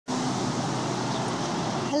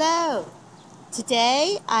Hello.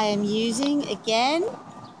 Today I am using again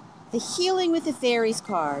the Healing with the Fairies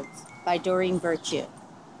cards by Doreen.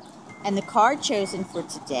 And the card chosen for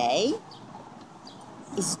today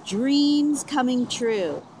is Dreams Coming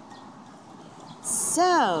True.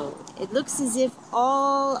 So it looks as if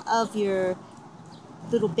all of your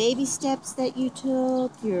little baby steps that you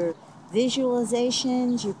took, your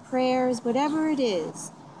visualizations, your prayers, whatever it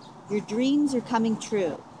is, your dreams are coming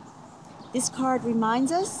true. This card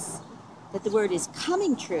reminds us that the word is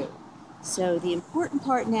coming true. So the important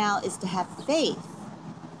part now is to have faith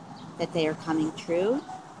that they are coming true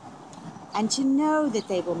and to know that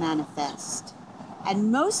they will manifest. And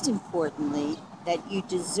most importantly, that you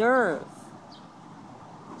deserve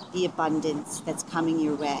the abundance that's coming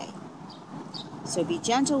your way. So be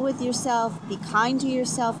gentle with yourself, be kind to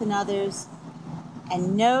yourself and others,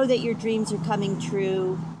 and know that your dreams are coming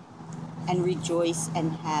true, and rejoice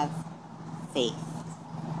and have faith.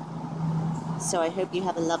 So I hope you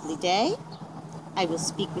have a lovely day. I will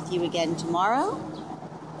speak with you again tomorrow.